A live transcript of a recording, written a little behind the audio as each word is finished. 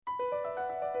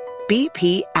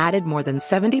BP added more than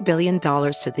 $70 billion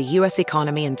to the U.S.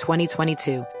 economy in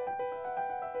 2022.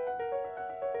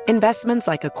 Investments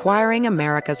like acquiring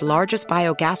America's largest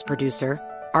biogas producer,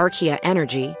 Archaea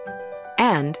Energy,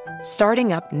 and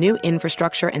starting up new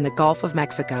infrastructure in the Gulf of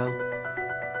Mexico.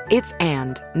 It's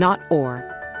and, not or.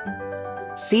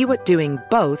 See what doing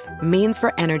both means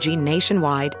for energy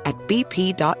nationwide at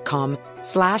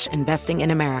bp.com/investing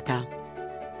in America.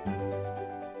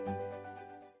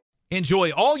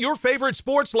 Enjoy all your favorite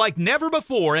sports like never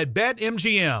before at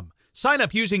BetMGM. Sign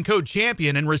up using code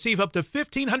CHAMPION and receive up to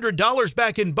 $1,500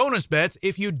 back in bonus bets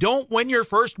if you don't win your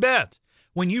first bet.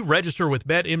 When you register with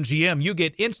BetMGM, you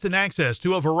get instant access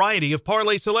to a variety of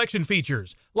parlay selection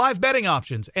features, live betting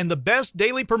options, and the best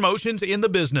daily promotions in the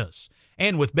business.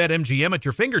 And with BetMGM at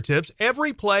your fingertips,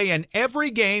 every play and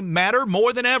every game matter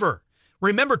more than ever.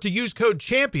 Remember to use code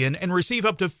CHAMPION and receive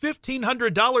up to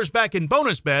 $1,500 back in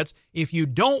bonus bets if you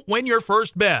don't win your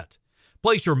first bet.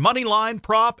 Place your money line,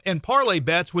 prop, and parlay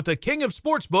bets with the king of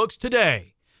sportsbooks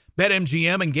today.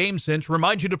 BetMGM and GameSense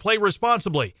remind you to play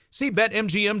responsibly. See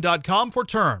BetMGM.com for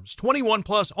terms. 21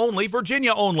 plus only,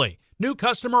 Virginia only. New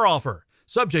customer offer.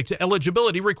 Subject to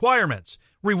eligibility requirements.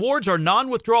 Rewards are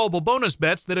non-withdrawable bonus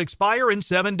bets that expire in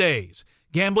 7 days.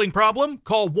 Gambling problem?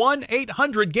 Call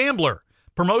 1-800-GAMBLER.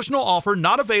 Promotional offer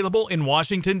not available in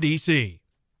Washington, D.C.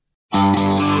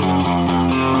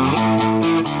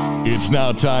 It's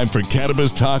now time for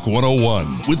Cannabis Talk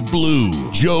 101 with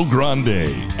Blue, Joe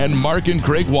Grande, and Mark and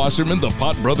Craig Wasserman, the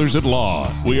Pot Brothers at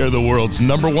Law. We are the world's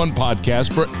 #1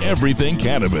 podcast for everything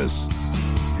cannabis.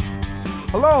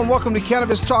 Hello and welcome to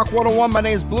Cannabis Talk 101. My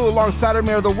name is Blue. Alongside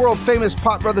me are the world-famous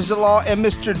Pot Brothers at Law and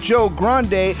Mr. Joe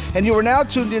Grande. And you are now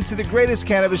tuned into the greatest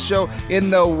cannabis show in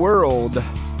the world.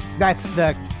 That's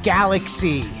the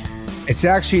galaxy. It's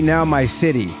actually now my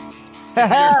city.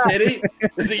 Your city?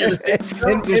 Is it your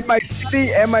city? in my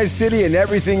city and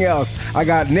everything else. I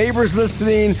got neighbors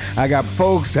listening. I got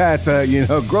folks at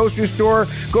the grocery store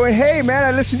going, "Hey man, I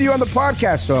listened to you on the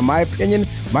podcast." So in my opinion,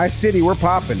 my city, we're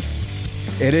popping.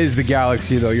 It is the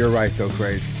galaxy though. You're right though,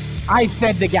 Craig. I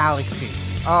said the galaxy.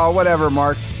 Oh, whatever,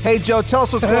 Mark. Hey Joe, tell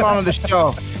us what's going on the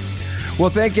show. Well,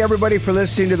 thank you everybody for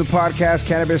listening to the podcast,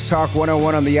 Cannabis Talk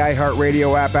 101 on the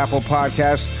iHeartRadio app, Apple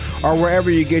Podcasts, or wherever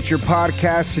you get your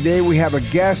podcasts. Today we have a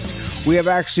guest. We have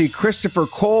actually Christopher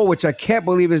Cole, which I can't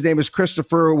believe his name is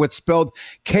Christopher, with spelled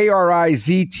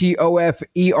Kriztofer,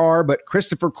 but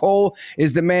Christopher Cole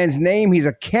is the man's name. He's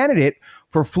a candidate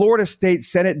for Florida State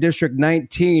Senate District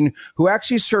 19, who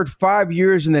actually served 5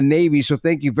 years in the Navy. So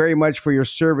thank you very much for your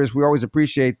service. We always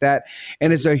appreciate that.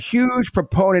 And is a huge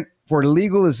proponent for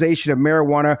legalization of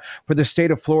marijuana for the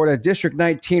state of Florida. District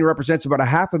 19 represents about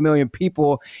 500,000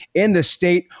 people in the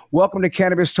state. Welcome to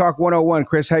Cannabis Talk 101.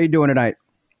 Chris, how you doing tonight?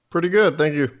 Pretty good.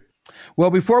 Thank you. Well,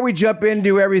 before we jump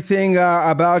into everything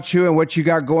about you and what you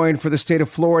got going for the state of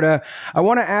Florida, I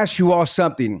want to ask you all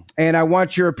something, and I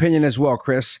want your opinion as well,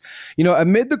 Chris. You know,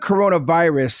 amid the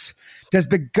coronavirus, does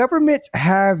the government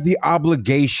have the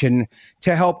obligation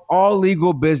to help all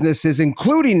legal businesses,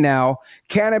 including now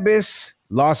cannabis,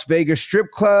 Las Vegas strip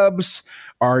clubs,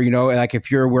 or, like if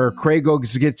you're where Craig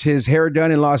gets his hair done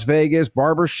in Las Vegas,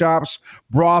 barbershops,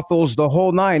 brothels, the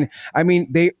whole nine. I mean,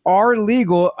 they are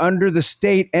legal under the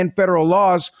state and federal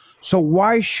laws. So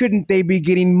why shouldn't they be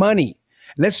getting money?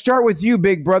 Let's start with you,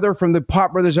 big brother, from the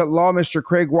Pot Brothers at Law, Mr.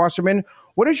 Craig Wasserman.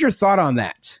 What is your thought on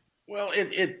that? Well,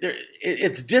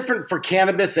 it's different for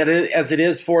cannabis as it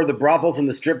is for the brothels and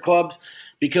the strip clubs,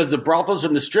 because the brothels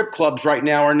and the strip clubs right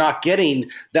now are not getting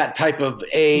that type of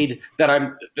aid that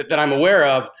I'm aware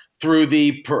of through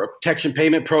the protection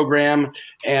payment program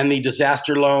and the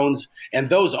disaster loans. And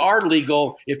those are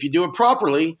legal. If you do it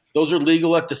properly, those are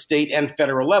legal at the state and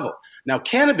federal level. Now,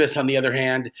 cannabis, on the other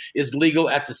hand, is legal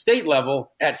at the state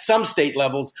level, at some state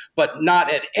levels, but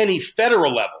not at any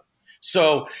federal level.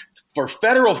 So for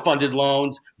federal funded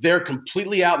loans, they're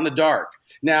completely out in the dark.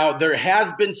 Now, there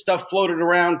has been stuff floated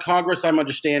around Congress, I'm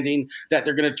understanding, that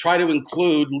they're going to try to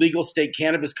include legal state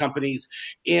cannabis companies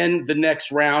in the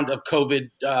next round of COVID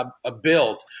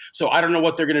bills. So I don't know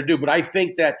what they're going to do, but I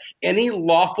think that any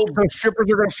lawful... So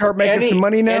strippers are going to start making some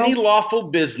money now? Any lawful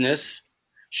business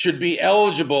should be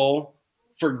eligible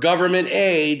for government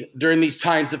aid during these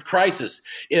times of crisis.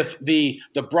 If the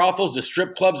brothels, the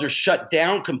strip clubs are shut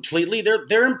down completely,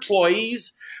 their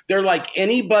employees, they're like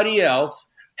anybody else,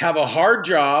 have a hard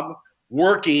job,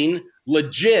 working,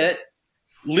 legit,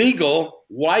 legal.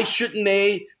 Why shouldn't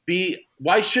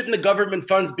the government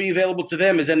funds be available to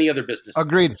them as any other business?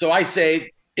 Agreed. So I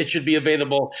say it should be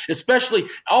available, especially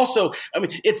also, I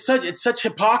mean, it's such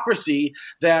hypocrisy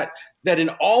that that in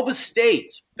all the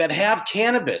states that have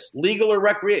cannabis, legal or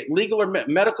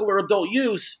medical or adult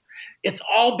use, it's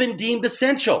all been deemed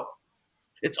essential.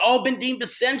 It's all been deemed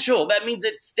essential. That means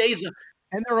it stays.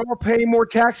 And they're all paying more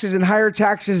taxes and higher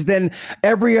taxes than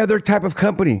every other type of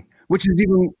company, which is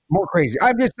even more crazy.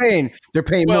 I'm just saying they're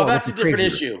paying more. Well, that's a different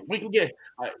issue. We can get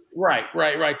right.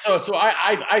 So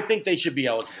I think they should be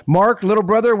eligible. Mark, little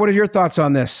brother, what are your thoughts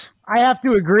on this? I have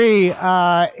to agree.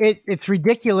 It's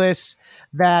ridiculous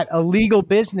that a legal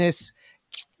business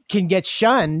can get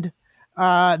shunned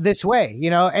this way,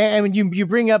 and when you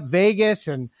bring up Vegas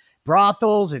and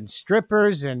brothels and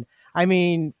strippers, and I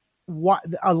mean,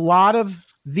 a lot of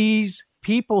these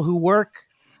people who work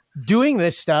doing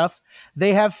this stuff,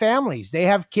 they have families, they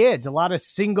have kids. A lot of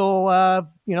single,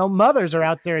 mothers are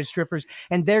out there as strippers,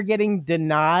 and they're getting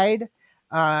denied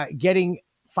getting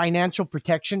financial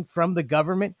protection from the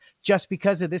government just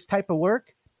because of this type of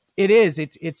work.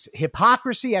 It's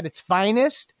hypocrisy at its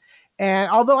finest. And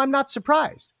although I'm not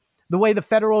surprised the way the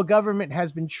federal government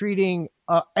has been treating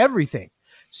everything.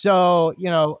 So,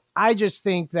 I just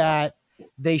think that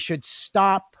they should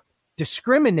stop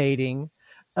discriminating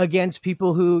against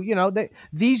people who,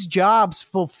 these jobs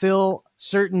fulfill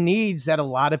certain needs that a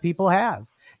lot of people have,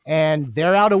 and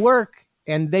they're out of work,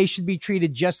 and they should be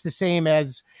treated just the same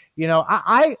as,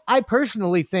 I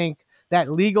personally think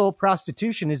that legal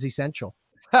prostitution is essential.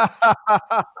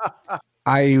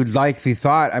 I like the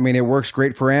thought. I mean, it works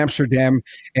great for Amsterdam.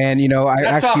 And,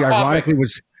 ironically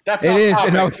was... That's it is.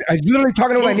 And I was literally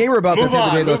talking to my neighbor about that the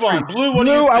other day.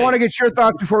 Blue, I want to get your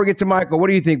thoughts before we get to Michael. What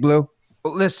do you think, Blue?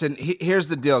 Listen, here's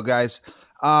the deal, guys.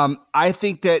 I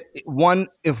think that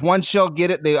if one shall get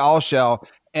it, they all shall.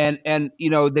 And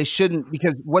they shouldn't,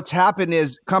 because what's happened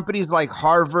is companies like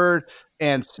Harvard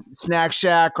and Snack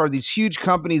Shack are these huge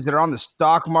companies that are on the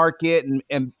stock market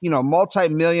and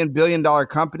multi-million, billion-dollar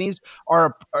companies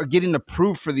are getting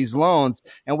approved for these loans.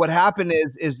 And what happened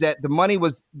is that the money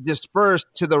was dispersed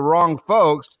to the wrong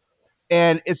folks,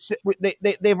 and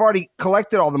they've already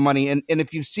collected all the money. And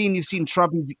if you've seen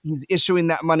Trump, he's issuing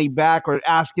that money back or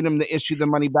asking them to issue the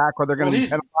money back, or they're going to be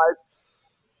penalized.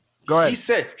 Go ahead.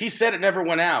 He said it never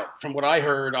went out, from what I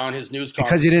heard on his news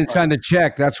conference. Because he didn't sign the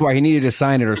check. That's why he needed to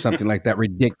sign it or something like that.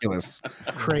 Ridiculous.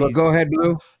 Crazy. But go ahead,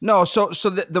 Blue. No, so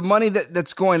the money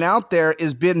that's going out there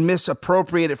is been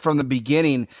misappropriated from the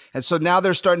beginning. And so now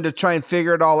they're starting to try and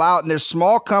figure it all out. And there's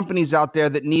small companies out there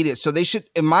that need it. So they should,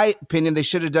 in my opinion, they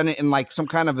should have done it in like some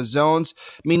kind of a zones,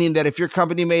 meaning that if your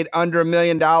company made under $1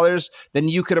 million, then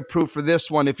you could approve for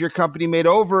this one. If your company made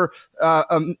over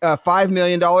 $5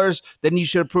 million, then you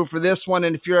should approve for this one.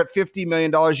 And if you're at $50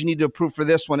 million, you need to approve for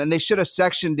this one. And they should have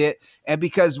sectioned it. And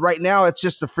because right now it's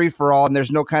just a free for all and there's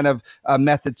no kind of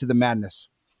method to the madness.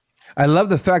 I love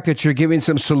the fact that you're giving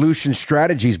some solution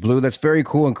strategies, Blue. That's very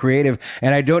cool and creative.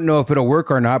 And I don't know if it'll work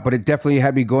or not, but it definitely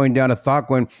had me going down a thought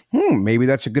going, maybe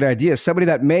that's a good idea. Somebody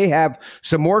that may have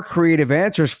some more creative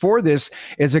answers for this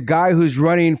is a guy who's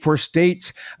running for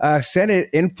state Senate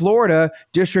in Florida,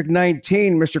 District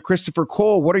 19, Mr. Christopher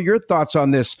Cole. What are your thoughts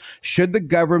on this? Should the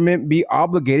government be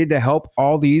obligated to help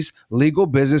all these legal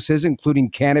businesses, including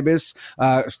cannabis?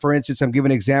 For instance, I'm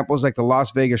giving examples like the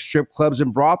Las Vegas strip clubs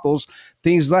and brothels,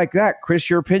 things like that. Chris,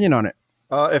 your opinion on it?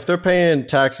 If they're paying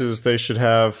taxes, they should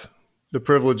have the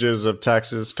privileges of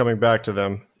taxes coming back to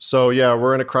them. So, yeah,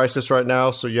 we're in a crisis right now.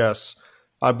 So, yes,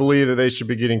 I believe that they should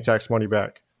be getting tax money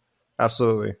back.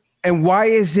 Absolutely. And why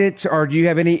is it, or do you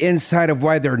have any insight of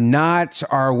why they're not,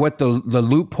 or what the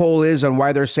loophole is on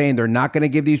why they're saying they're not going to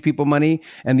give these people money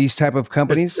and these type of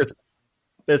companies?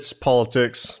 It's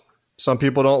politics. Some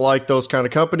people don't like those kind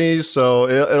of companies. So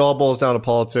it all boils down to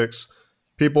politics.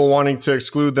 People wanting to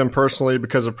exclude them personally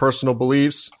because of personal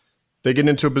beliefs. They get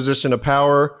into a position of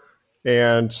power,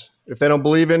 and if they don't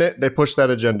believe in it, they push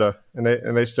that agenda and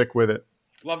they stick with it.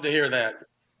 Love to hear that.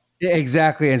 Yeah,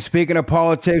 exactly. And speaking of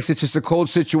politics, it's just a cold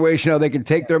situation how they can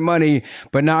take their money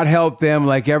but not help them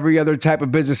like every other type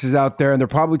of businesses out there. And they're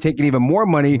probably taking even more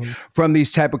money from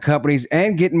these type of companies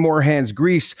and getting more hands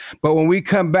greased. But when we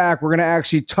come back, we're going to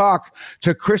actually talk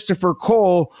to Christopher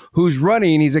Cole, who's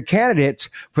running. He's a candidate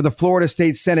for the Florida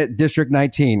State Senate District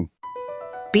 19.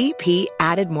 BP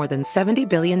added more than $70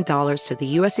 billion to the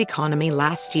U.S. economy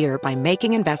last year by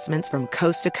making investments from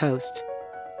coast to coast.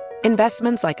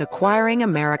 Investments like acquiring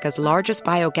America's largest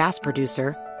biogas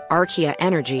producer, Archaea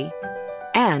Energy,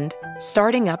 and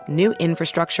starting up new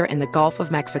infrastructure in the Gulf of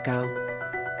Mexico.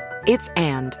 It's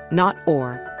and, not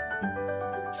or.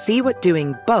 See what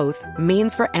doing both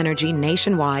means for energy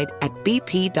nationwide at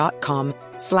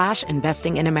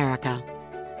bp.com/investing in America.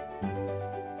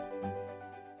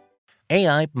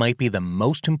 AI might be the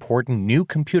most important new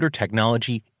computer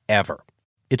technology ever.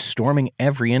 It's storming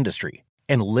every industry,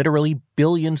 and literally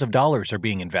billions of dollars are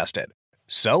being invested.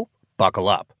 So, buckle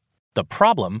up. The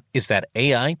problem is that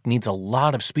AI needs a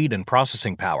lot of speed and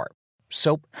processing power.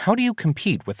 So, how do you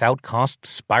compete without costs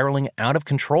spiraling out of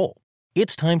control?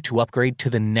 It's time to upgrade to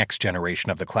the next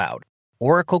generation of the cloud,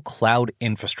 Oracle Cloud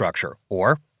Infrastructure,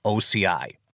 or OCI.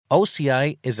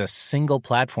 OCI is a single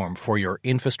platform for your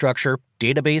infrastructure,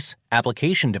 database,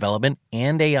 application development,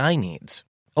 and AI needs.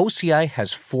 OCI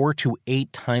has 4 to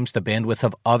 8 times the bandwidth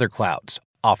of other clouds,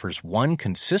 offers one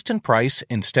consistent price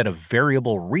instead of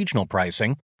variable regional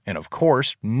pricing, and of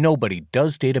course, nobody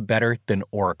does data better than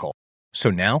Oracle.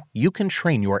 So now you can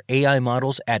train your AI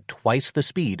models at twice the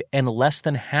speed and less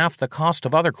than half the cost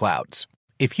of other clouds.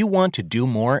 If you want to do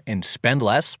more and spend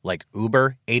less, like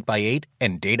Uber, 8x8,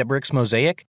 and Databricks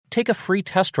Mosaic, take a free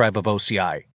test drive of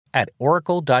OCI at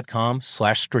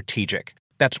oracle.com/strategic.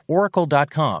 That's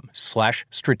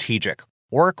oracle.com/strategic.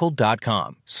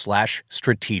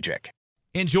 oracle.com/strategic.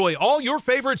 Enjoy all your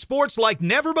favorite sports like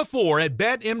never before at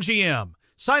BetMGM.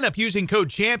 Sign up using code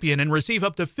CHAMPION and receive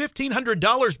up to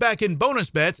 $1,500 back in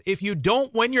bonus bets if you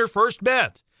don't win your first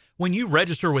bet. When you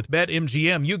register with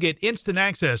BetMGM, you get instant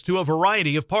access to a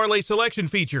variety of parlay selection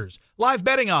features, live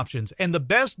betting options, and the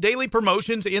best daily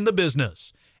promotions in the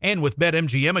business. And with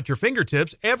BetMGM at your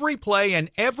fingertips, every play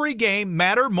and every game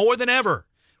matter more than ever.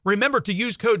 Remember to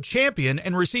use code CHAMPION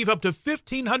and receive up to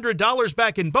 $1,500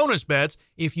 back in bonus bets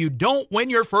if you don't win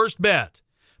your first bet.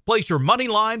 Place your money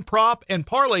line, prop, and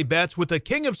parlay bets with the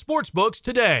king of sportsbooks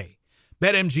today.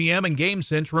 BetMGM and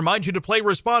GameSense remind you to play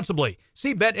responsibly.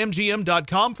 See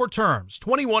BetMGM.com for terms.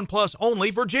 21 plus only,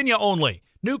 Virginia only.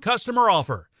 New customer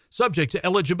offer. Subject to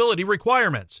eligibility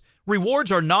requirements.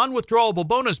 Rewards are non-withdrawable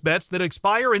bonus bets that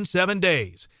expire in 7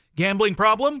 days. Gambling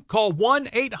problem? Call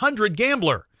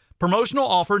 1-800-GAMBLER. Promotional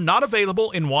offer not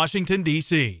available in Washington,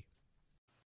 D.C.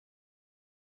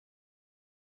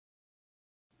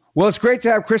 Well, it's great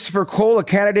to have Christopher Cole, a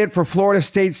candidate for Florida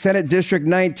State Senate District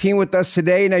 19, with us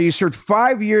today. Now, you served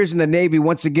 5 years in the Navy.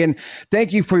 Once again,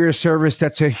 thank you for your service.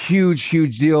 That's a huge,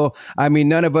 huge deal. I mean,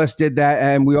 none of us did that,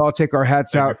 and we all take our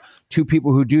hats out to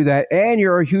people who do that. And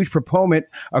you're a huge proponent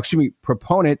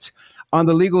on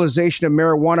the legalization of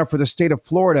marijuana for the state of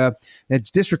Florida.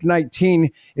 It's District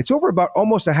 19. It's over about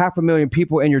almost 500,000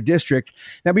 people in your district.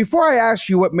 Now, before I ask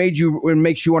you what makes you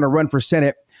want to run for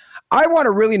Senate, I want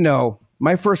to really know.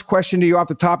 My first question to you off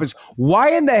the top is, why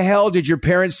in the hell did your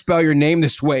parents spell your name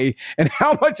this way? And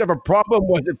how much of a problem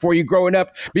was it for you growing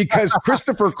up? Because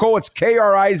Christopher Cole, it's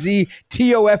Kriztofer.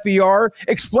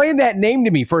 Explain that name to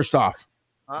me first off.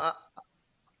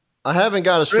 I haven't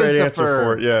got a straight answer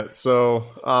for it yet. So,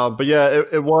 but yeah,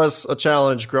 it was a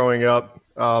challenge growing up.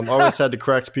 I always had to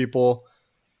correct people,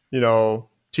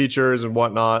 teachers and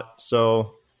whatnot.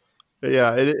 So,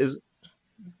 yeah, it is.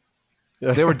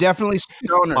 Yeah. They were definitely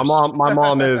stoners. My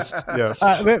mom is, yes.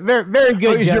 Very, very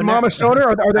good. Is your mom a stoner?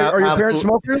 Are your parents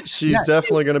smokers? She's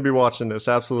definitely going to be watching this.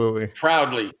 Absolutely.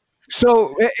 Proudly.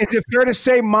 So is it fair to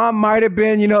say mom might have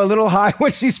been, a little high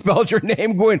when she spelled your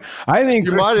name going, I think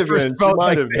you might have been. She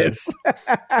might have been.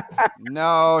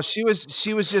 No, she was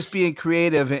just being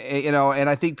creative, and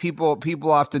I think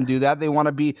people often do that. They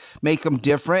want to make them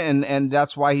different. And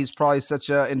that's why he's probably such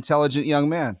an intelligent young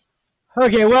man.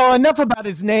 Okay, well, enough about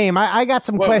his name. I got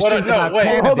some questions about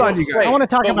cannabis. Hold on, you guys. I want to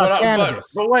talk about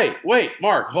cannabis. But wait,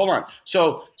 Mark, hold on.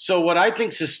 So what I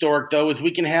think is historic, though, is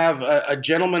we can have a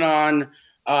gentleman on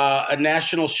a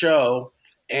national show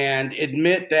and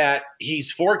admit that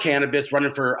he's for cannabis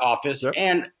running for office,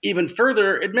 and even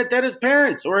further, admit that his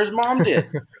parents or his mom did.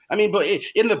 I mean, but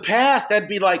in the past, that'd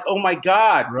be like, oh, my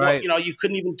God. Right. Well, you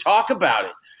couldn't even talk about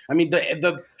it. I mean,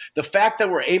 the fact that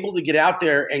we're able to get out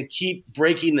there and keep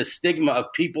breaking the stigma of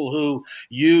people who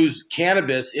use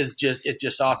cannabis it's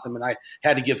just awesome. And I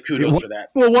had to give kudos for that.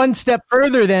 Well, one step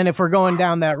further then, if we're going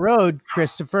down that road,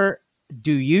 Christopher,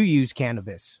 do you use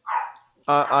cannabis?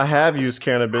 I have used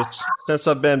cannabis. Since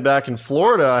I've been back in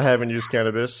Florida, I haven't used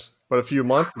cannabis, but a few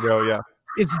months ago, yeah.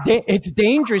 It's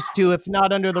dangerous to, if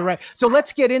not under the right. So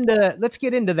let's get into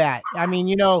that. I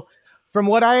mean, from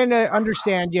what I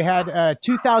understand, you had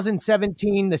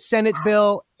 2017, the Senate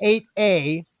Bill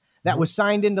 8A that was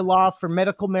signed into law for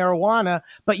medical marijuana,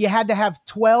 but you had to have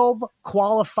 12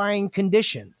 qualifying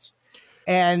conditions.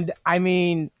 And I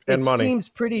mean, it seems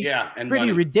pretty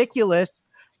ridiculous.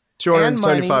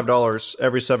 $275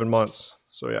 every 7 months.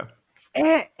 So, yeah.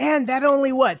 And that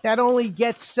only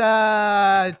gets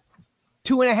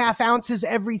 2.5 ounces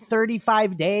every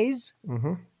 35 days.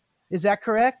 Mm-hmm. Is that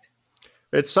correct?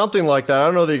 It's something like that. I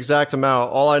don't know the exact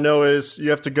amount. All I know is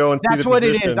you have to go and see the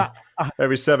physician. It is.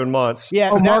 every 7 months.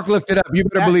 Yeah. Oh, Mark looked it up. You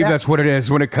better believe that's what it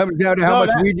is. When it comes down to how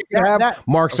much weed you can have,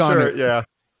 Mark's on it. Yeah.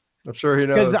 I'm sure he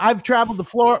knows. Because I've traveled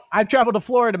to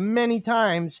Florida many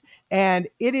times, and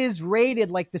it is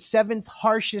rated like the 7th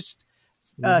harshest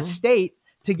state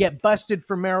to get busted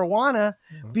for marijuana,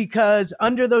 because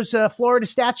under those Florida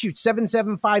statutes,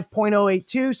 775.082,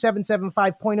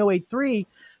 775.083,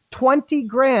 20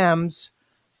 grams,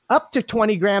 up to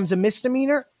 20 grams a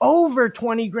misdemeanor, over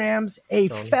 20 grams a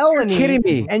felony. You're kidding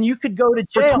me. And you could go to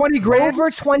jail for 20 grams? over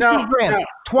 20 grams.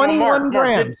 21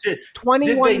 grams. Did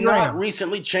 21 they not grams.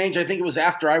 recently change? I think it was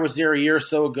after I was there a year or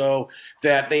so ago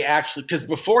that they actually, because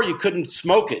before you couldn't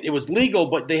smoke it. It was legal,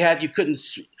 but you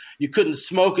couldn't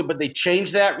smoke it, but they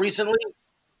changed that recently.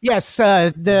 Yes,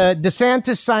 the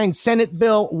DeSantis signed Senate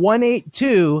Bill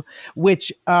 182,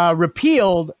 which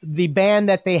repealed the ban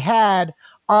that they had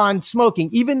on smoking.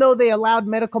 Even though they allowed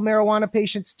medical marijuana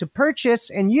patients to purchase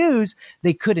and use,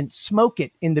 they couldn't smoke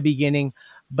it in the beginning,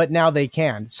 but now they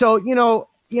can. So, you know,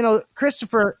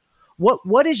 Christopher,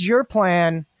 what is your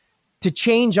plan to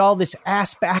change all this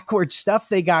ass backwards stuff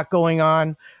they got going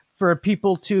on for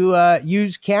people to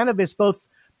use cannabis, both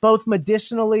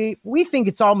medicinally? We think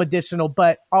it's all medicinal,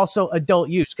 but also adult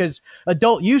use, because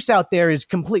adult use out there is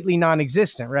completely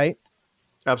non-existent, right?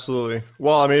 Absolutely.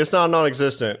 Well, I mean, it's not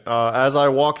non-existent. As I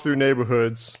walk through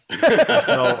neighborhoods,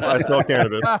 I smell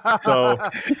cannabis. So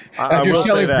as you're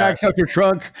selling packs out your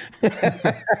trunk.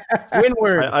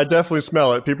 Windward. I definitely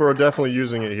smell it. People are definitely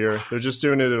using it here. They're just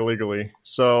doing it illegally.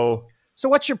 So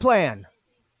what's your plan?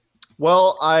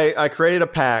 Well, I created a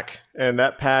PAC, and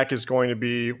that PAC is going to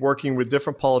be working with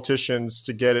different politicians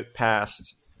to get it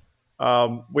passed.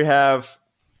 We have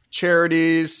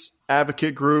charities,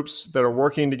 advocate groups that are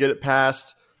working to get it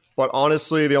passed. But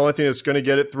honestly, the only thing that's going to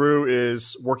get it through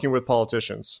is working with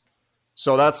politicians.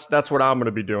 So that's what I'm going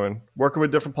to be doing, working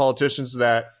with different politicians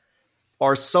that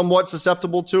are somewhat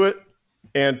susceptible to it,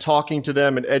 and talking to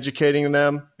them and educating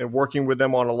them and working with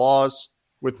them on the laws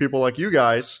with people like you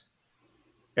guys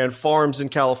and farms in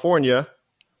California,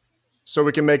 so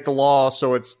we can make the law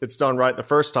so it's done right the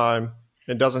first time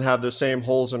and doesn't have the same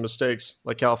holes and mistakes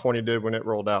like California did when it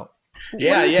rolled out.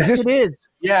 Yeah. It is.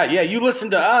 Yeah. You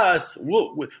listen to us.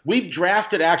 We've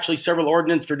drafted actually several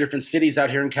ordinances for different cities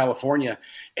out here in California,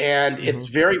 and it's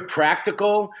very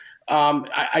practical.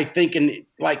 I think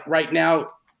like right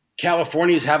now,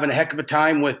 California is having a heck of a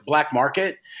time with black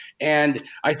market, and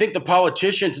I think the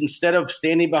politicians, instead of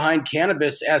standing behind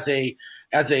cannabis as a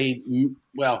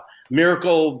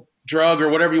miracle drug or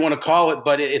whatever you want to call it,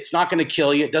 but it's not going to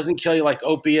kill you. It doesn't kill you like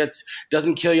opiates,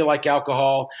 doesn't kill you like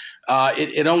alcohol.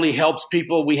 It only helps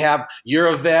people. We have, you're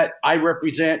a vet. I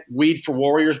represent Weed for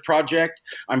Warriors Project.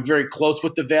 I'm very close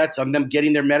with the vets on them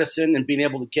getting their medicine and being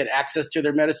able to get access to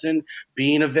their medicine,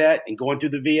 being a vet and going through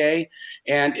the VA.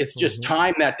 And it's just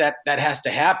time that has to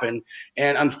happen.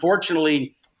 And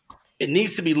unfortunately, it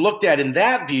needs to be looked at in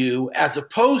that view, as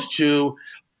opposed to,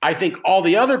 I think a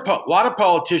lot of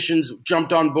politicians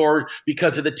jumped on board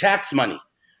because of the tax money,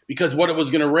 because what it was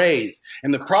going to raise.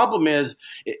 And the problem is,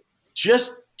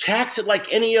 just tax it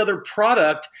like any other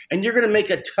product, and you're going to make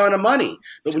a ton of money.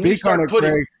 But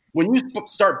when you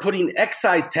start putting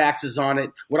excise taxes on it,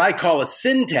 what I call a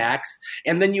sin tax,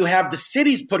 and then you have the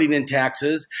cities putting in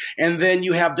taxes, and then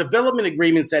you have development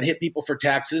agreements that hit people for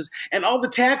taxes, and all the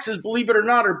taxes, believe it or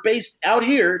not, are based out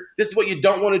here. This is what you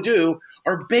don't want to do,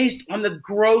 are based on the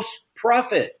gross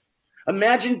profit.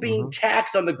 Imagine being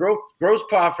taxed on the gross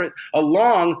profit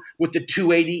along with the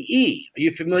 280E. Are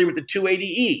you familiar with the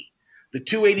 280E? The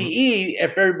 280E,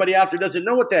 if everybody out there doesn't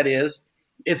know what that is,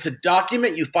 it's a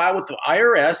document you file with the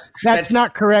IRS. That's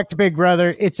not correct, big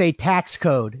brother. It's a tax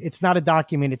code. It's not a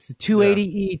document. It's the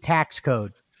 280E tax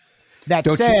code. That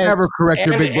Don't says, you ever correct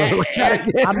your big brother.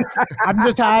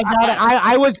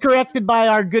 I was corrected by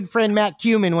our good friend Matt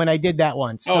Cumin when I did that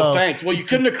once. So. Oh, thanks. Well, you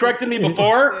couldn't have corrected me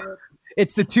before.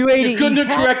 It's the 280E. You couldn't have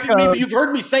corrected me, but you've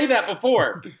heard me say that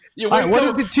before. You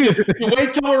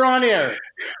wait till we're on air.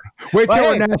 Wait till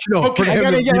we're national. Okay, I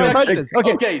gotta get my questions.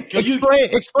 Okay,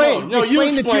 explain. No, you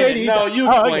explain the 280E. No, you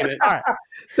explain it. All right.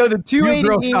 So the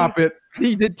 280E. Stop it.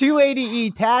 The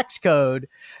 280E tax code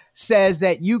says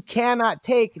that you cannot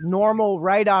take normal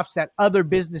write-offs that other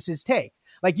businesses take.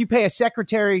 Like, you pay a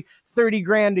secretary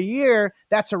 $30,000 a year,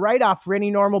 that's a write-off for any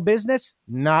normal business,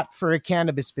 not for a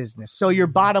cannabis business. So your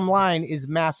bottom line is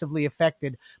massively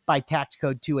affected by tax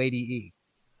code 280E.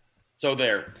 So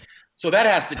that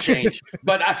has to change.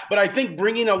 but I think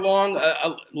bringing along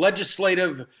a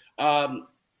legislative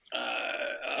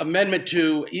amendment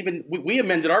to, even we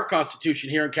amended our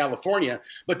Constitution here in California,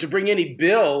 but to bring any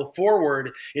bill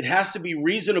forward, it has to be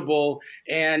reasonable,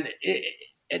 and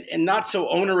and not so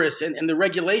onerous, and the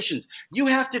regulations. You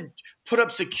have to put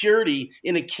up security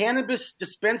in a cannabis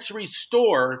dispensary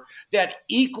store that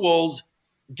equals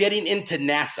getting into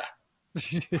NASA.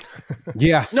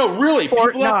 Yeah. No, really.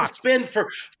 Fort People have Knox. to spend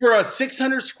for a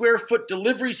 600 square foot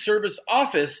delivery service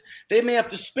office. They may have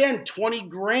to spend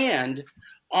 $20,000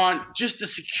 on just the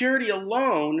security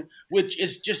alone, which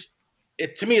is just,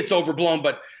 to me, it's overblown.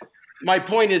 But my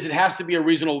point is, it has to be a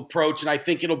reasonable approach, and I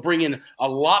think it'll bring in a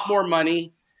lot more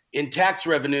money in tax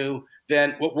revenue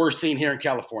than what we're seeing here in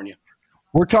California.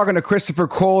 We're talking to Christopher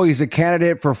Cole. He's a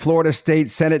candidate for Florida State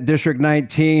Senate District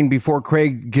 19. Before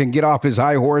Craig can get off his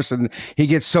high horse, and he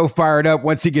gets so fired up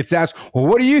once he gets asked, well,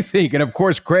 what do you think? And of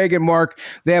course, Craig and Mark,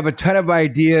 they have a ton of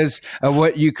ideas of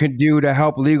what you can do to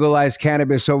help legalize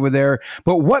cannabis over there.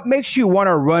 But what makes you want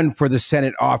to run for the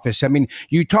Senate office? I mean,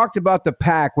 you talked about the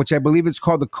PAC, which I believe it's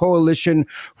called the Coalition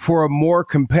for a More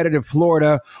Competitive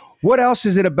Florida. What else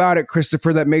is it about it,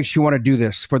 Christopher, that makes you want to do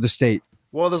this for the state?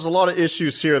 Well, there's a lot of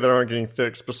issues here that aren't getting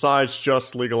fixed besides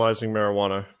just legalizing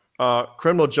marijuana.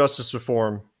 Criminal justice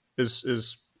reform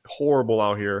is horrible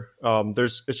out here.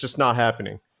 It's just not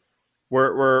happening.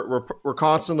 We're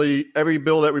constantly, every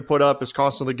bill that we put up is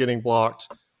constantly getting blocked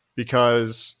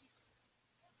because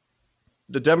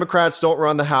the Democrats don't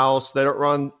run the House. They don't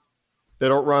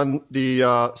run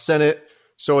the Senate.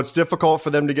 So it's difficult for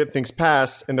them to get things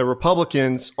passed, and the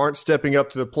Republicans aren't stepping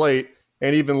up to the plate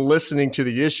and even listening to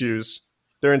the issues.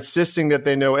 They're insisting that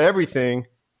they know everything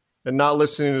and not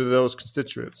listening to those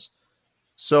constituents.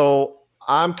 So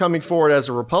I'm coming forward as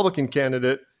a Republican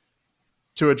candidate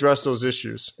to address those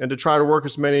issues and to try to work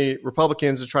as many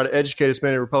Republicans and try to educate as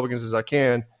many Republicans as I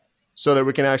can so that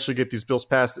we can actually get these bills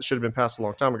passed that should have been passed a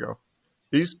long time ago.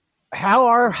 How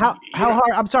hard?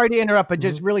 I'm sorry to interrupt, but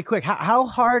just really quick, how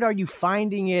hard are you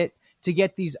finding it to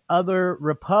get these other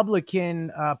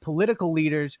Republican political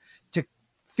leaders to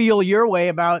feel your way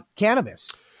about cannabis?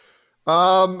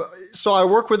 So I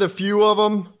work with a few of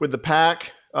them with the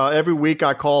PAC. Every week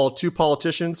I call 2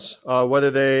 politicians,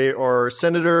 whether they are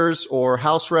senators or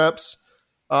House reps.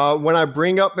 When I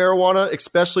bring up marijuana,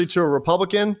 especially to a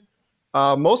Republican,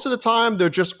 most of the time they're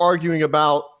just arguing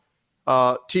about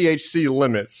THC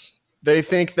limits. They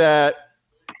think that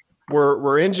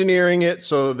we're engineering it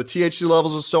so the THC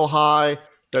levels are so high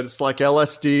that it's like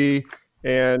LSD.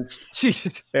 And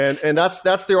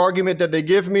that's the argument that they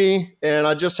give me, and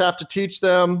I just have to teach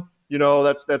them,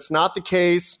 that's not the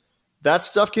case. That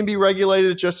stuff can be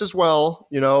regulated just as well,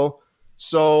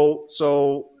 So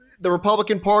the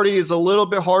Republican Party is a little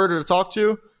bit harder to talk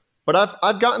to, but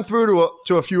I've gotten through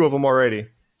to a few of them already.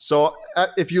 So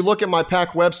if you look at my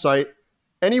PAC website,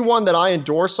 anyone that I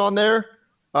endorse on there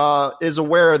is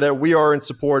aware that we are in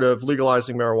support of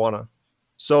legalizing marijuana.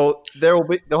 So they'll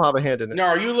have a hand in it. Now,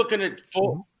 are you looking at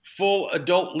full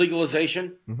adult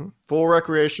legalization? Mm-hmm. Full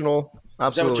recreational, absolutely.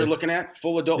 Is that what you're looking at?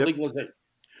 Full adult legalization.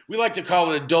 We like to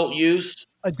call it adult use.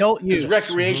 Adult use. It's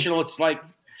recreational. Mm-hmm. It's like,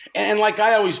 and like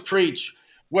I always preach,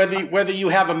 whether you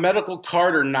have a medical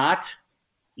card or not,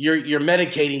 you're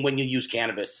medicating when you use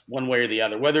cannabis one way or the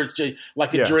other. Whether it's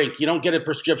like a drink, you don't get a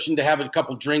prescription to have a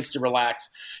couple drinks to relax.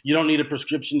 You don't need a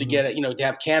prescription to get it, to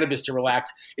have cannabis to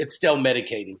relax. It's still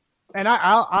medicating. And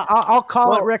I'll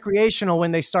call it recreational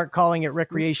when they start calling it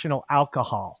recreational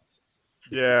alcohol.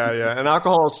 Yeah. And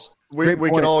alcohol's, we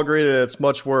can all agree that it's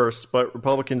much worse, but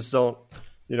Republicans don't,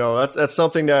 that's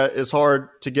something that is hard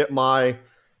to get my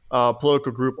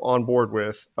political group on board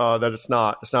with, that it's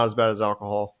not as bad as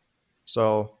alcohol.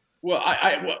 So. Well,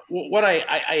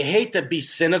 I hate to be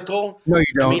cynical. No, you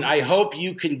don't. I mean, I hope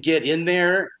you can get in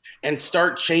there and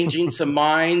start changing some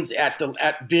minds at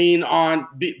being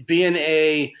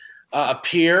a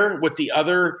peer with the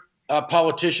other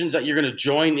politicians that you're going to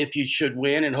join if you should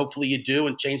win, and hopefully you do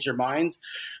and change their minds.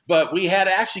 But we had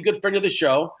actually a good friend of the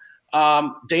show,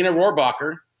 Dana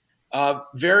Rohrabacher,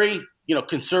 very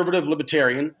conservative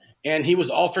libertarian, and he was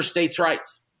all for states'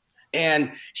 rights.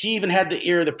 And he even had the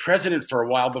ear of the president for a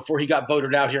while before he got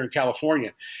voted out here in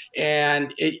California.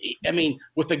 And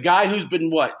with a guy who's been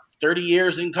 30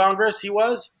 years in Congress, he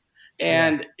was,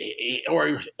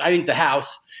 or I think the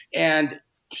House, and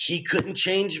he couldn't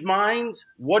change minds.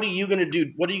 What are you going to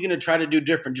do? What are you going to try to do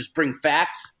different? Just bring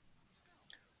facts?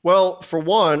 Well, for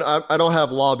one, I don't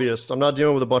have lobbyists. I'm not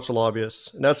dealing with a bunch of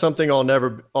lobbyists, and that's something I'll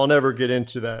never get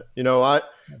into that.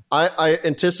 I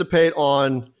anticipate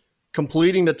on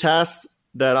completing the task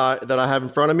that I have in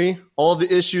front of me. All of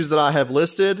the issues that I have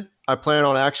listed, I plan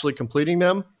on actually completing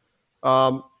them.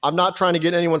 I'm not trying to get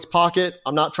in anyone's pocket.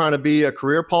 I'm not trying to be a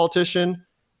career politician.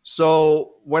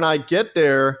 So when I get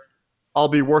there, I'll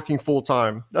be working full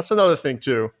time. That's another thing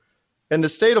too. In the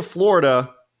state of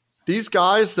Florida, these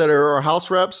guys that are our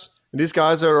House reps and these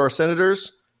guys that are our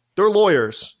senators, they're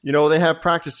lawyers. They have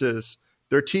practices.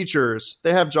 They're teachers.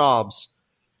 They have jobs.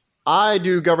 I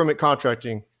do government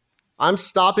contracting. I'm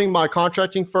stopping my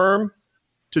contracting firm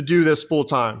to do this full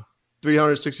time,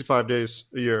 365 days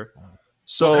a year.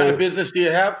 So, what kind of business do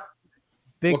you have?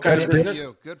 What kind of business?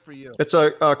 Good for you. It's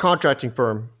a contracting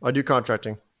firm. I do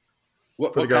contracting.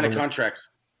 What kind of contracts?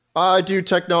 I do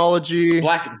technology.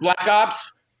 Black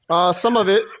ops? Some of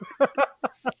it.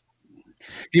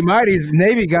 He might. He's a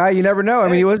Navy guy. You never know. I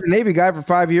mean, he was a Navy guy for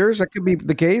 5 years. That could be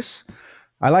the case.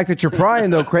 I like that you're prying,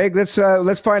 though, Craig.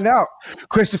 Let's find out.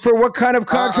 Christopher, what kind of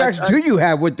contracts do you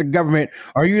have with the government?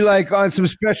 Are you like on some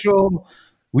special?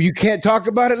 Well, you can't talk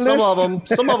about it. Some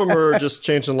of them are just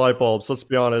changing light bulbs. Let's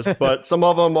be honest. But some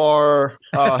of them are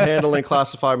handling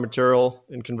classified material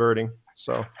and converting.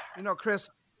 So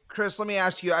Chris, let me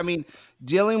ask you. I mean,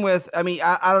 dealing with. I mean,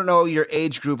 I don't know your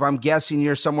age group. I'm guessing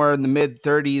you're somewhere in the mid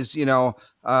 30s.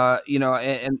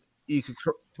 And you could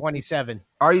 27.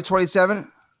 Are you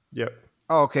 27? Yep.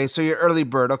 Oh, okay, so you're early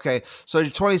bird. Okay, so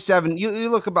you're 27. You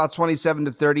look about 27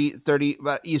 to 30,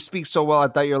 but you speak so well. I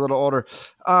thought you're a little older.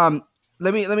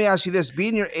 Let me ask you this: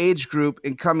 being your age group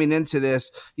and coming into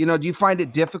this, do you find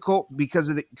it difficult because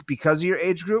of your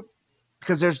age group?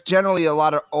 Because there's generally a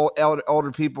lot of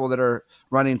older people that are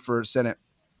running for Senate.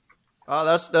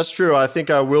 That's true. I think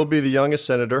I will be the youngest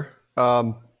senator,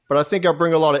 but I think I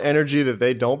bring a lot of energy that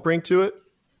they don't bring to it.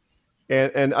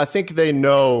 And I think they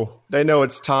know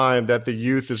it's time that the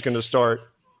youth is going to start,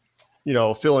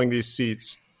 filling these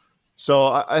seats.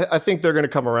 So I think they're going to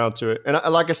come around to it. And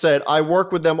like I said, I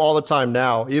work with them all the time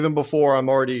now, even before I'm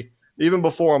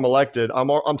elected.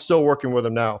 I'm still working with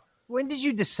them now. When did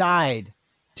you decide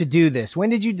to do this? When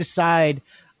did you decide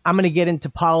I'm going to get into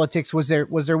politics? Was there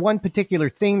one particular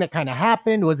thing that kind of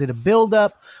happened? Was it a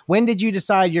buildup? When did you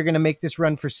decide you're going to make this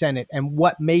run for Senate? And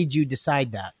what made you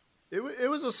decide that? It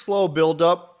was a slow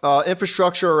buildup.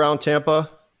 Infrastructure around Tampa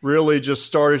really just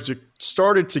started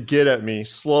to get at me.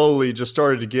 Slowly, just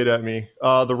started to get at me.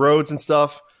 The roads and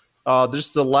stuff,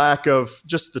 just the lack of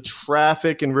just the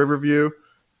traffic in Riverview.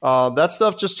 That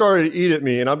stuff just started to eat at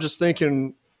me, and I'm just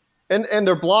thinking. And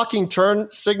they're blocking turn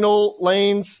signal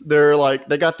lanes.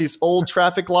 They got these old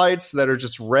traffic lights that are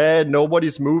just red.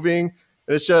 Nobody's moving.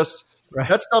 And it's just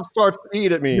that stuff starts to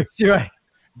eat at me. That's right.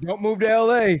 Don't move to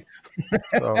LA.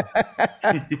 So.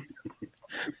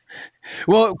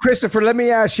 Well, Christopher, let me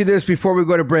ask you this before we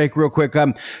go to break real quick.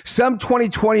 Some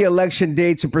 2020 election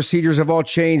dates and procedures have all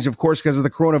changed, of course, because of the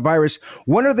coronavirus.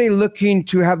 When are they looking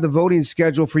to have the voting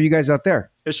schedule for you guys out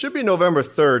there? It should be November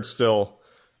 3rd still,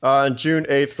 and June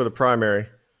 8th for the primary.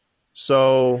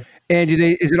 So, and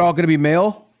is it all going to be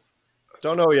mail?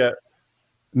 Don't know yet.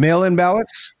 Mail-in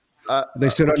ballots? They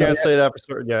still don't can't say that for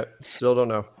certain yet. Still don't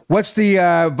know. What's the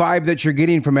vibe that you're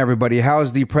getting from everybody? How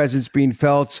is the presence being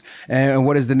felt? And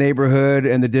what is the neighborhood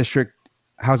and the district?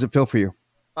 How's it feel for you?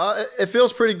 It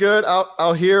feels pretty good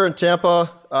out here in Tampa.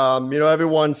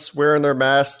 Everyone's wearing their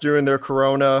masks, doing their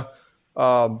corona,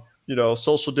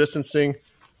 social distancing.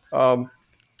 I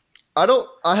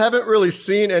haven't really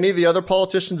seen any of the other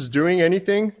politicians doing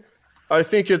anything. I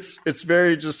think it's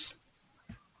very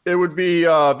it would be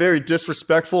very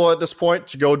disrespectful at this point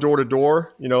to go door to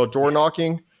door, door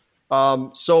knocking.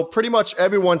 So pretty much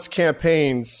everyone's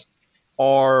campaigns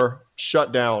are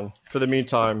shut down for the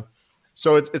meantime.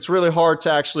 So it's really hard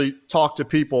to actually talk to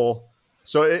people.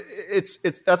 So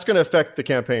that's going to affect the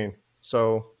campaign.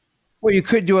 So. Well, you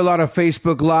could do a lot of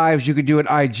Facebook Lives. You could do it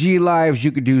IG Lives.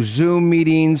 You could do Zoom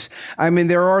meetings. I mean,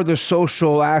 there are the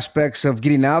social aspects of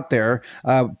getting out there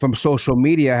from social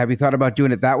media. Have you thought about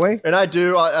doing it that way? And I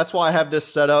do. That's why I have this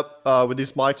set up with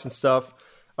these mics and stuff.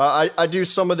 I do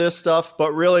some of this stuff,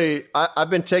 but really, I've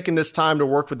been taking this time to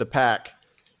work with the PAC.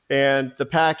 And the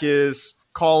PAC is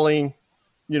calling,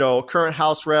 current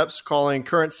House reps, calling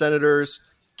current senators,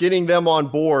 getting them on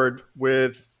board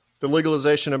with the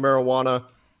legalization of marijuana,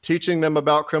 teaching them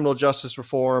about criminal justice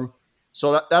reform.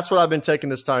 So that's what I've been taking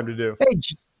this time to do.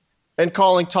 And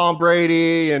calling Tom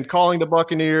Brady and calling the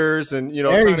Buccaneers and,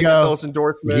 trying to get those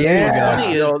endorsements.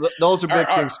 Yeah. Those are big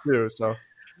things too. So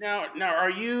now are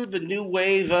you the new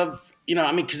wave of,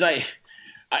 because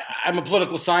I'm a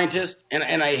political scientist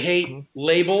and I hate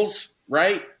labels,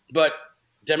 right? But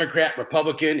Democrat,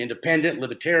 Republican, Independent,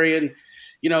 Libertarian,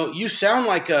 you sound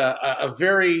like a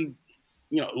very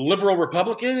liberal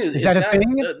Republican is that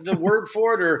the word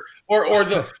for it, or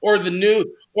the new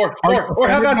or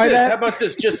how about this? How about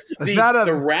this? Just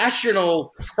the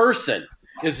rational person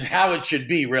is how it should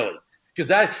be, really,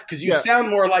 because you sound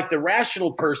more like the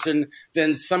rational person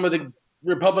than some of the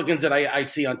Republicans that I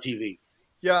see on TV.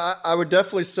 Yeah, I would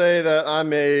definitely say that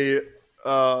I'm a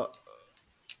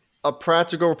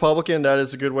practical Republican. That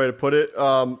is a good way to put it.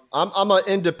 I'm an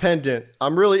independent.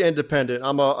 I'm really independent.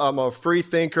 I'm a free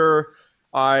thinker.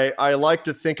 I like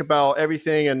to think about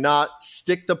everything and not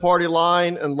stick the party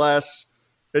line unless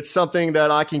it's something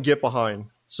that I can get behind.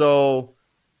 So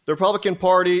the Republican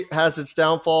Party has its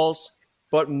downfalls,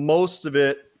 but most of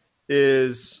it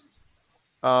is,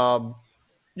 I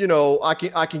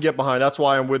can get behind. That's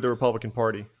why I'm with the Republican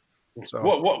Party. So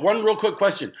one real quick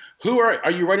question: Who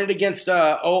are you running against?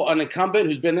 An incumbent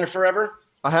who's been there forever?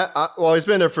 Well, he's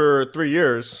been there for 3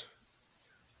 years,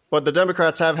 but the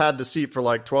Democrats have had the seat for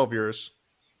like 12 years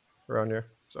around here.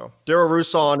 So Darryl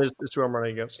Rousseau is who I'm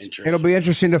running against. It'll be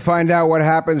interesting to find out what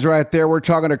happens right there. We're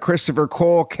talking to Christopher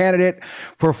Cole, candidate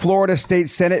for Florida State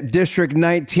Senate District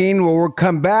 19. When we'll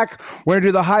come back, we're going to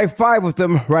do the high five with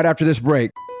them right after this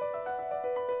break.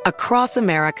 Across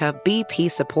America, BP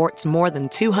supports more than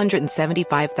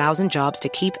 275,000 jobs to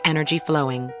keep energy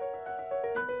flowing.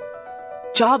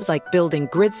 Jobs like building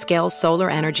grid-scale solar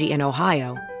energy in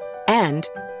Ohio and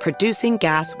producing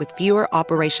gas with fewer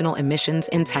operational emissions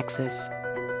in Texas.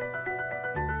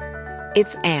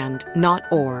 It's and, not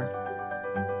or.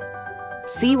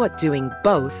 See what doing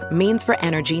both means for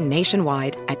energy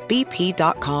nationwide at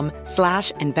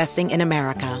bp.com/investing in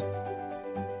America.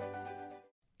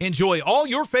 Enjoy all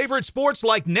your favorite sports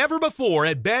like never before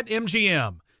at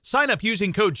BetMGM. Sign up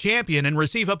using code CHAMPION and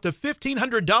receive up to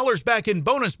 $1,500 back in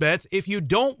bonus bets if you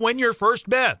don't win your first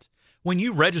bet. When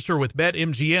you register with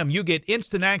BetMGM, you get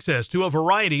instant access to a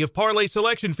variety of parlay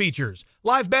selection features,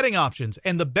 live betting options,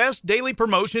 and the best daily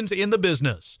promotions in the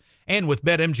business. And with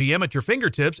BetMGM at your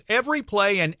fingertips, every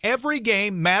play and every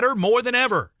game matter more than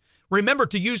ever. Remember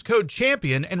to use code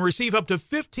CHAMPION and receive up to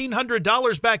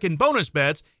 $1,500 back in bonus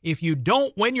bets if you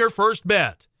don't win your first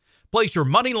bet. Place your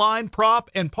money line, prop,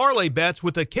 and parlay bets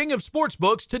with the king of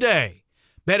sportsbooks today.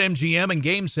 BetMGM and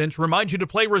GameSense remind you to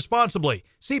play responsibly.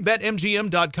 See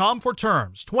BetMGM.com for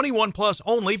terms. 21 plus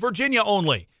only, Virginia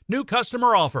only. New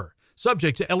customer offer.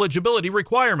 Subject to eligibility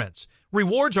requirements.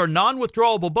 Rewards are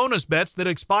non-withdrawable bonus bets that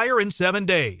expire in 7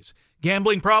 days.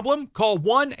 Gambling problem? Call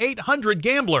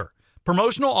 1-800-GAMBLER.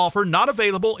 Promotional offer not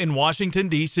available in Washington,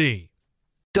 D.C.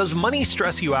 Does money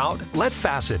stress you out? Let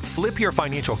Facet flip your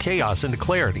financial chaos into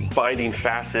clarity. Finding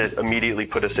Facet immediately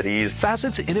put us at ease.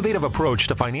 Facet's innovative approach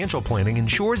to financial planning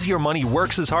ensures your money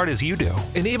works as hard as you do,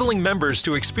 enabling members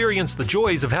to experience the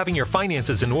joys of having your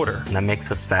finances in order. And that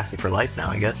makes us Facet for life now,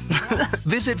 I guess.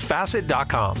 Visit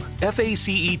Facet.com,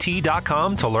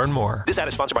 FACET.com to learn more. This ad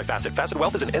is sponsored by Facet. Facet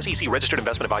Wealth is an SEC registered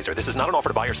investment advisor. This is not an offer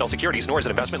to buy or sell securities, nor is it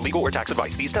investment, legal, or tax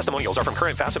advice. These testimonials are from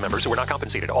current Facet members who are not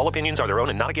compensated. All opinions are their own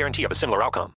and not a guarantee of a similar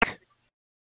outcome.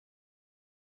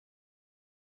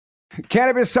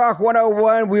 Cannabis Talk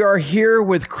 101. We are here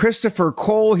with Christopher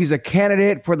Cole. He's a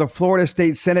candidate for the Florida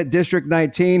State Senate District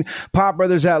 19. Pot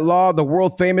Brothers at Law, the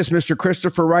world famous Mr.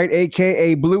 Christopher Wright,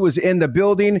 a.k.a. Blue, is in the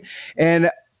building.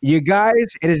 And you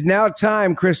guys, it is now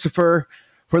time, Christopher,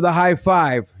 for the high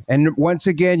five. And once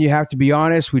again, you have to be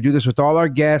honest. We do this with all our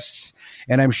guests.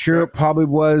 And I'm sure it probably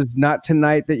was not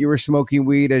tonight that you were smoking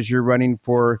weed as you're running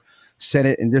for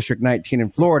Senate in District 19 in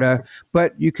Florida,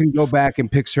 but you can go back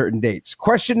and pick certain dates.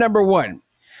 Question number one.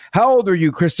 How old are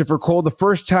you, Christopher Cole, the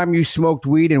first time you smoked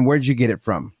weed, and where'd you get it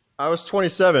from? I was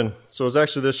 27, so it was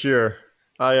actually this year.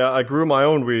 I grew my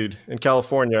own weed in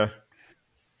California.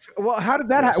 Well, how did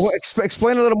that happen?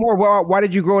 Explain a little more. Well, why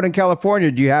did you grow it in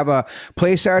California? Do you have a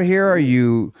place out here? Are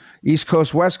you East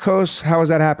Coast, West Coast? How has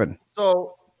that happened?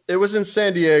 So it was in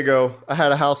San Diego. I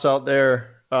had a house out there.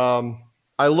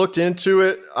 I looked into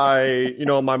it.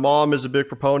 My mom is a big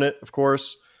proponent, of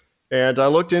course, and I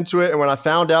looked into it. And when I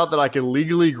found out that I could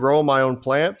legally grow my own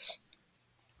plants,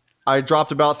 I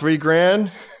dropped about $3,000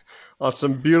 on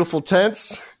some beautiful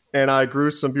tents, and I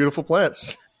grew some beautiful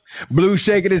plants. Blue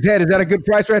shaking his head. Is that a good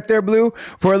price right there, Blue,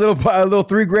 for a little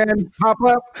 $3,000 pop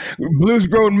up? Blue's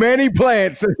grown many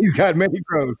plants, and he's got many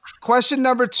grows. Question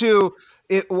number two: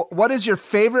 what is your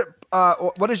favorite?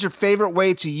 What is your favorite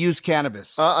way to use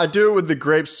cannabis? I do it with the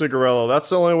grape cigarillo. That's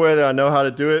the only way that I know how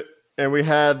to do it. And we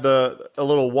had a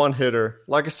little one hitter.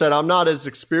 Like I said, I'm not as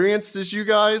experienced as you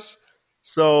guys,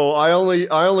 so I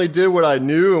only did what I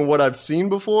knew and what I've seen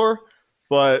before.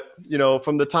 But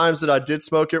from the times that I did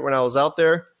smoke it when I was out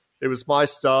there, it was my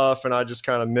stuff, and I just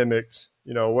kind of mimicked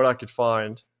what I could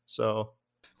find. So,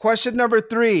 question number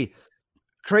three: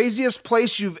 craziest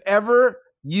place you've ever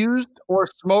used or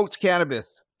smoked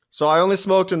cannabis? So I only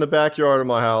smoked in the backyard of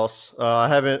my house. I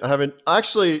haven't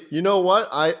actually. You know what?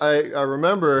 I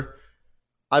remember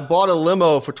I bought a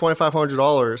limo for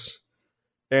 $2,500,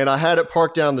 and I had it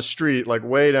parked down the street, like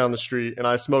way down the street, and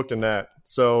I smoked in that.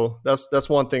 So that's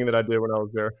one thing that I did when I was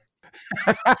there.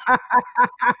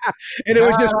 And it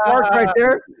was just parked right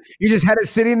there. You just had it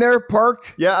sitting there,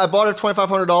 parked. Yeah, I bought it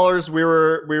 $2,500. We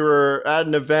were at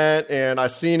an event, and I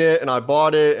seen it, and I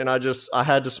bought it, and I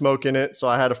had to smoke in it. So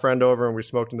I had a friend over, and we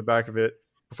smoked in the back of it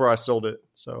before I sold it.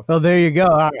 So, well, there you go.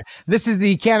 All right. This is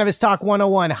the Cannabis Talk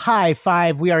 101 High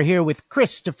Five. We are here with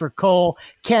Christopher Cole,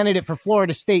 candidate for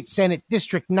Florida State Senate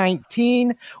District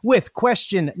 19, with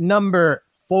question number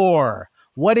 4.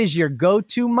 What is your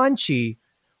go-to munchie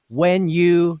when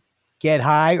you get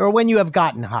high or when you have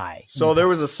gotten high? So there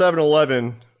was a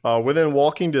 7-Eleven within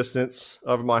walking distance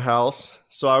of my house.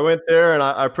 So I went there and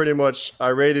I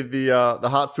raided the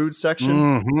hot food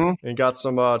section and got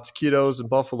some taquitos and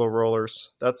buffalo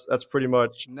rollers. That's pretty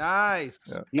much nice.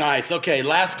 Yeah. Nice. Okay,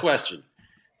 last question.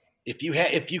 If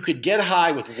you could get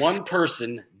high with one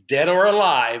person, dead or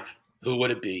alive, who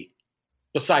would it be?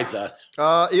 Besides us.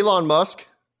 Elon Musk.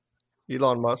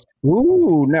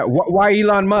 Ooh, now, why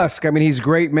Elon Musk? I mean, he's a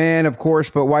great man, of course,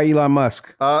 but why Elon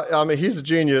Musk? I mean, he's a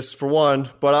genius for one,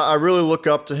 but I really look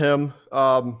up to him.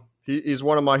 He's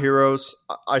one of my heroes.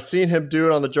 I seen him do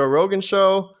it on the Joe Rogan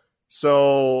show,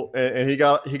 so and he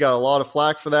got a lot of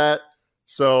flack for that.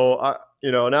 So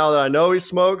now that I know he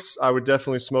smokes, I would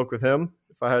definitely smoke with him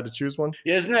if I had to choose one.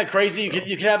 Yeah, isn't that crazy? You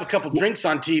could have a couple drinks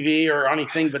on TV or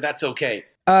anything, but that's okay.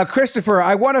 Christopher,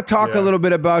 I want to talk a little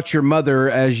bit about your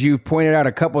mother, as you pointed out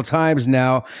a couple times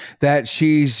now that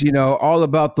she's, all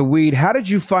about the weed. How did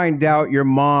you find out your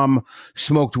mom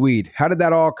smoked weed? How did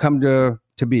that all come to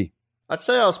be? I'd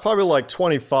say I was probably like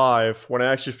 25 when I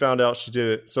actually found out she did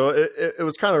it. So it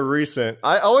was kind of recent.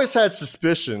 I always had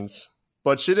suspicions,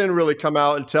 but she didn't really come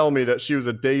out and tell me that she was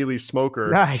a daily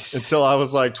smoker until I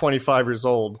was like 25 years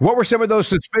old. What were some of those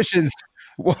suspicions?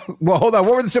 Well, hold on.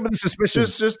 What were some of the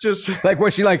suspicions? Just like,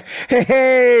 was she like,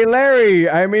 hey, Larry?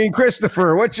 I mean,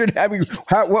 Christopher. What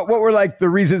were like the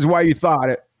reasons why you thought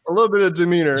it? A little bit of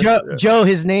demeanor. Joe,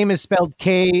 his name is spelled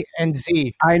K and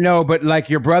Z. I know, but like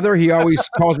your brother, he always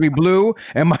calls me Blue,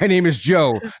 and my name is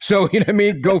Joe. So you know what I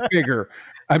mean? Go figure.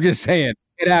 I'm just saying,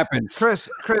 it happens. Chris,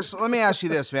 let me ask you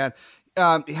this, man.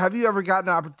 Have you ever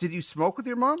did you smoke with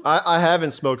your mom? I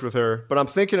haven't smoked with her, but I'm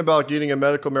thinking about getting a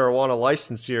medical marijuana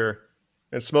license here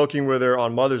and smoking with her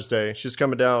on Mother's Day. She's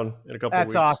coming down in a couple of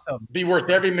weeks. That's awesome. Be worth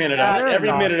every minute of it.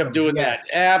 Every minute of doing that.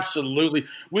 Absolutely.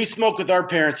 We smoke with our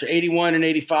parents, 81 and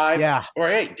 85. Yeah. Or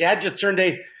hey, Dad just turned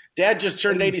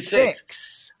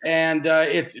 86. And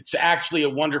it's actually a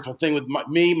wonderful thing with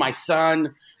me, my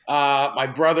son,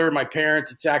 my brother, my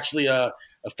parents. It's actually a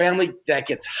family that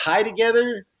gets high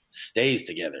together, stays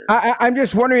together. I'm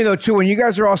just wondering though too, when you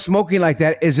guys are all smoking like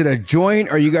that, is it a joint?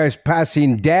 Are you guys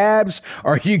passing dabs?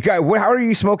 Are you guys? How are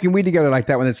you smoking weed together like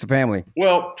that when it's the family?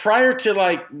 Well, prior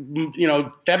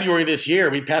to February this year,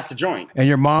 we passed the joint. And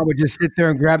your mom would just sit there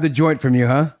and grab the joint from you,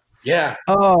 huh? Yeah.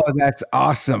 Oh, that's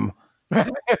awesome.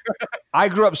 I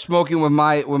grew up smoking with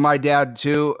my dad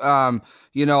too.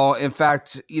 In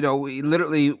fact, we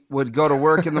literally would go to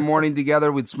work in the morning together.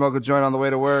 We'd smoke a joint on the way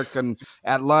to work and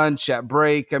at lunch, at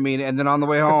break. And then on the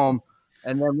way home.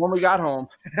 And then when we got home.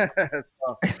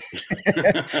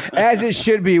 As it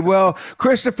should be. Well,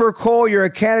 Christopher Cole, you're a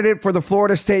candidate for the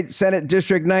Florida State Senate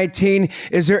District 19.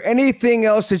 Is there anything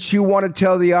else that you want to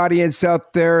tell the audience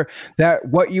out there that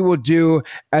what you will do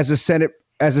as a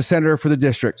senator for the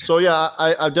district? So yeah,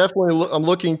 I'm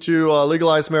looking to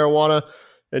legalize marijuana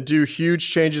and do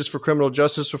huge changes for criminal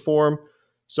justice reform.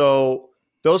 So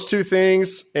those two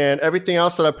things and everything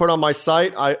else that I put on my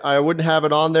site, I wouldn't have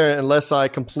it on there unless I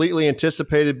completely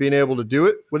anticipated being able to do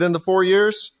it within the 4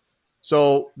 years.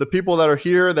 So the people that are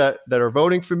here that are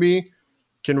voting for me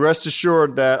can rest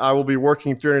assured that I will be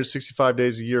working 365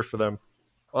 days a year for them,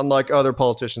 unlike other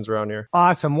politicians around here.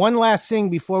 Awesome. One last thing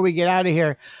before we get out of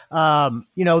here.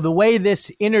 The way this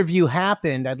interview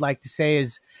happened, I'd like to say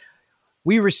is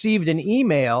we received an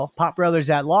email, Pot Brothers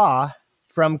at Law,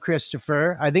 from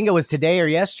Christopher, I think it was today or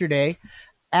yesterday,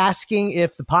 asking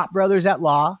if the Pot Brothers at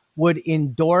Law would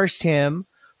endorse him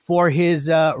for his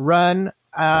run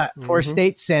for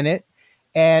state senate,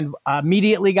 and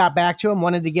immediately got back to him,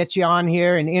 wanted to get you on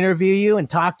here and interview you and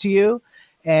talk to you.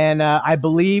 And I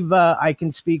believe I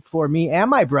can speak for me and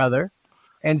my brother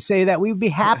and say that we'd be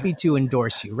happy to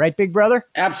endorse you. Right, big brother?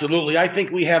 Absolutely. I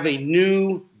think we have a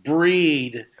new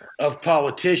breed of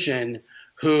politician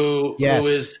who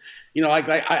is,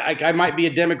 I might be a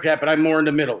Democrat, but I'm more in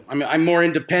the middle. I mean, I'm more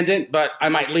independent, but I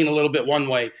might lean a little bit one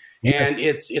way. And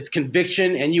it's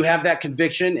conviction, and you have that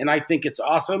conviction, and I think it's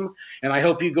awesome. And I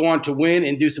hope you go on to win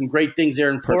and do some great things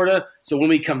there in Florida. So when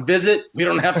we come visit, we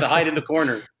don't have to hide in the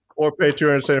corner. or pay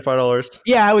 $275.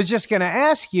 Yeah, I was just going to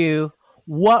ask you,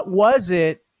 what was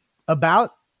it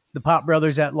about the Pot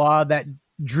Brothers at Law that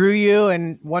drew you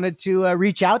and wanted to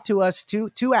reach out to us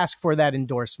to ask for that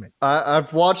endorsement?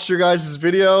 I've watched your guys'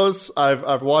 videos.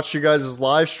 I've watched you guys'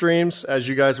 live streams as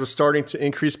you guys were starting to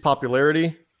increase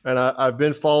popularity. And I've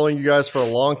been following you guys for a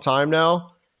long time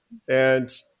now. And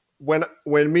when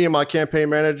me and my campaign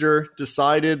manager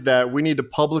decided that we need to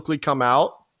publicly come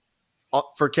out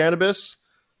for cannabis,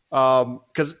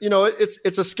 because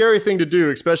it's a scary thing to do,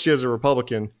 especially as a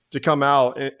Republican, to come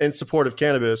out in support of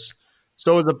cannabis.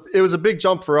 So it was a big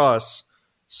jump for us.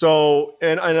 So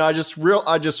and I just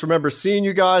remember seeing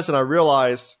you guys, and I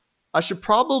realized I should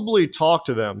probably talk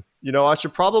to them. I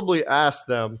should probably ask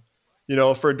them,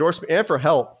 for endorsement and for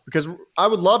help, because I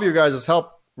would love your guys'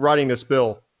 help writing this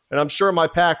bill. And I'm sure my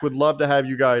PAC would love to have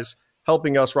you guys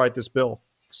helping us write this bill.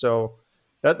 So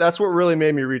that's what really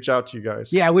made me reach out to you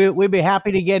guys. Yeah, we'd be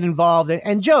happy to get involved.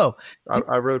 And Joe,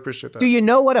 I really appreciate that. Do you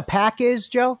know what a PAC is,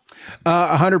 Joe?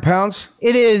 100 pounds.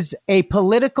 It is a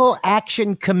political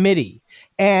action committee.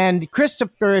 And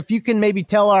Christopher, if you can maybe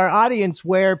tell our audience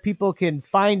where people can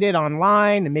find it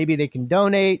online and maybe they can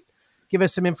donate, give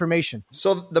us some information.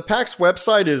 So the PAC's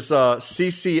website is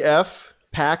ccfpac.org.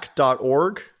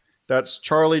 That's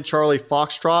Charlie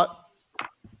Foxtrot,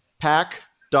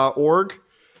 PAC.org.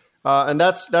 And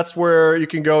that's where you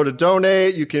can go to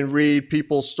donate. You can read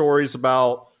people's stories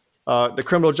about the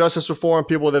criminal justice reform,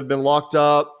 people that have been locked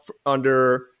up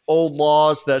under old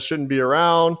laws that shouldn't be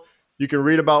around. You can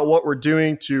read about what we're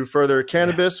doing to further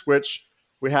cannabis, which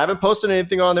we haven't posted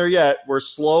anything on there yet. We're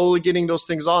slowly getting those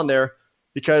things on there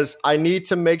because I need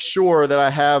to make sure that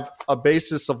I have a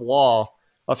basis of law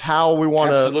of how we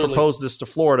want to propose this to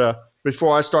Florida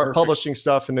before I start publishing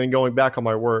stuff and then going back on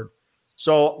my word.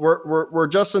 So we're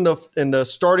just in the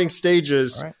starting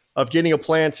stages of getting a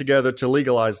plan together to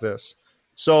legalize this.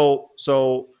 So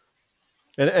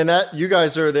that you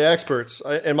guys are the experts,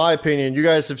 in my opinion. You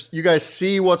guys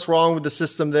see what's wrong with the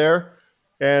system there,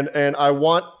 and I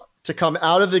want to come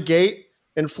out of the gate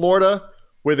in Florida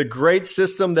with a great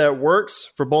system that works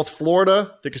for both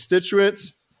Florida, the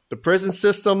constituents, the prison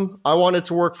system. I want it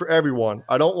to work for everyone.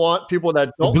 I don't want people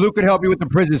that don't. Blue could help you with the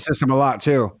prison system a lot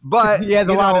too. But he has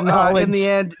a lot of knowledge. In the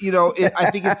end, I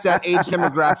think it's that age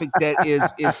demographic that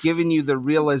is giving you the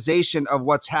realization of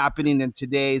what's happening in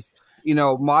today's,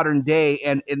 modern day,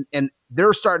 and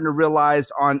they're starting to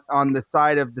realize on the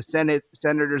side of the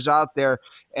senators out there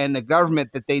and the government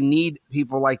that they need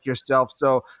people like yourself.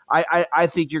 So I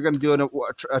think you're going to do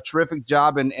a terrific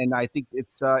job, and I think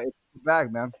it's the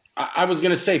bag, man. I was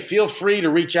going to say, feel free to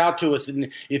reach out to us. And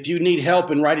if you need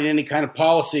help in writing any kind of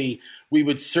policy, we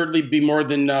would certainly be more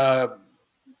than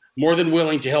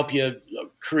willing to help you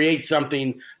create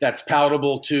something that's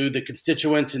palatable to the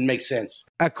constituents and makes sense.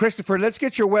 Christopher, let's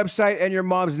get your website and your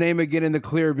mom's name again in the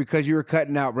clear because you were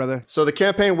cutting out, brother. So the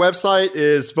campaign website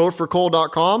is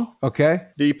voteforcole.com. Okay.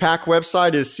 The PAC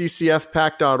website is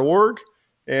ccfpac.org.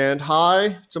 And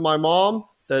hi to my mom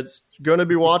that's going to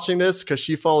be watching this because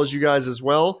she follows you guys as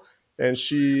well. And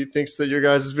she thinks that your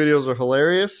guys' videos are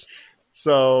hilarious.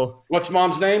 So what's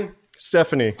mom's name?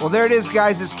 Stephanie. Well, there it is,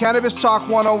 guys. It's Cannabis Talk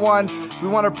 101. We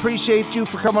want to appreciate you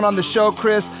for coming on the show,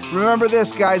 Chris. Remember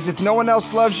this, guys. If no one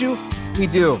else loves you, we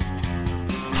do.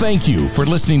 Thank you for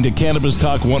listening to Cannabis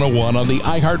Talk 101 on the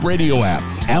iHeartRadio app,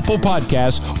 Apple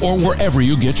Podcasts, or wherever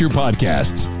you get your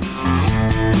podcasts.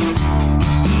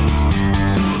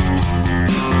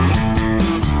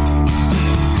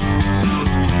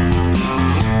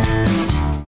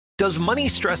 Does money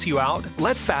stress you out?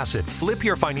 Let Facet flip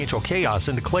your financial chaos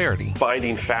into clarity.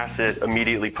 Finding Facet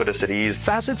immediately put us at ease.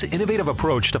 Facet's innovative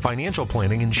approach to financial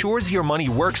planning ensures your money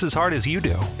works as hard as you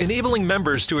do, enabling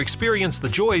members to experience the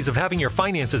joys of having your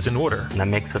finances in order. That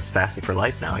makes us Facet for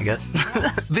life now, I guess.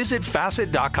 Visit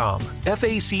Facet.com,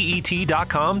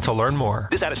 FACET.com to learn more.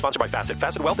 This ad is sponsored by Facet.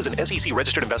 Facet Wealth is an SEC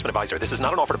registered investment advisor. This is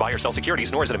not an offer to buy or sell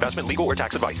securities, nor is it investment, legal, or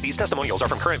tax advice. These testimonials are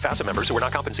from current Facet members who are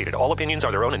not compensated. All opinions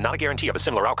are their own and not a guarantee of a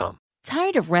similar outcome.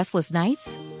 Tired of restless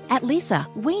nights? At Leesa,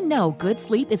 we know good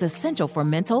sleep is essential for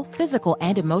mental, physical,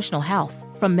 and emotional health.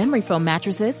 From memory foam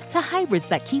mattresses to hybrids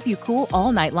that keep you cool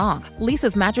all night long,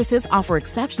 Leesa's mattresses offer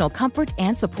exceptional comfort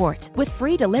and support with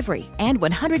free delivery and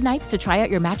 100 nights to try out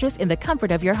your mattress in the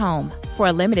comfort of your home. For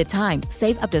a limited time,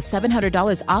 save up to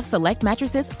 $700 off select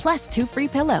mattresses plus 2 free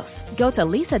pillows. Go to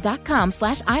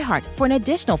leesa.com/iHeart for an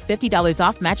additional $50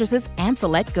 off mattresses and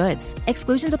select goods.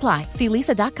 Exclusions apply. See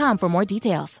leesa.com for more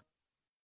details.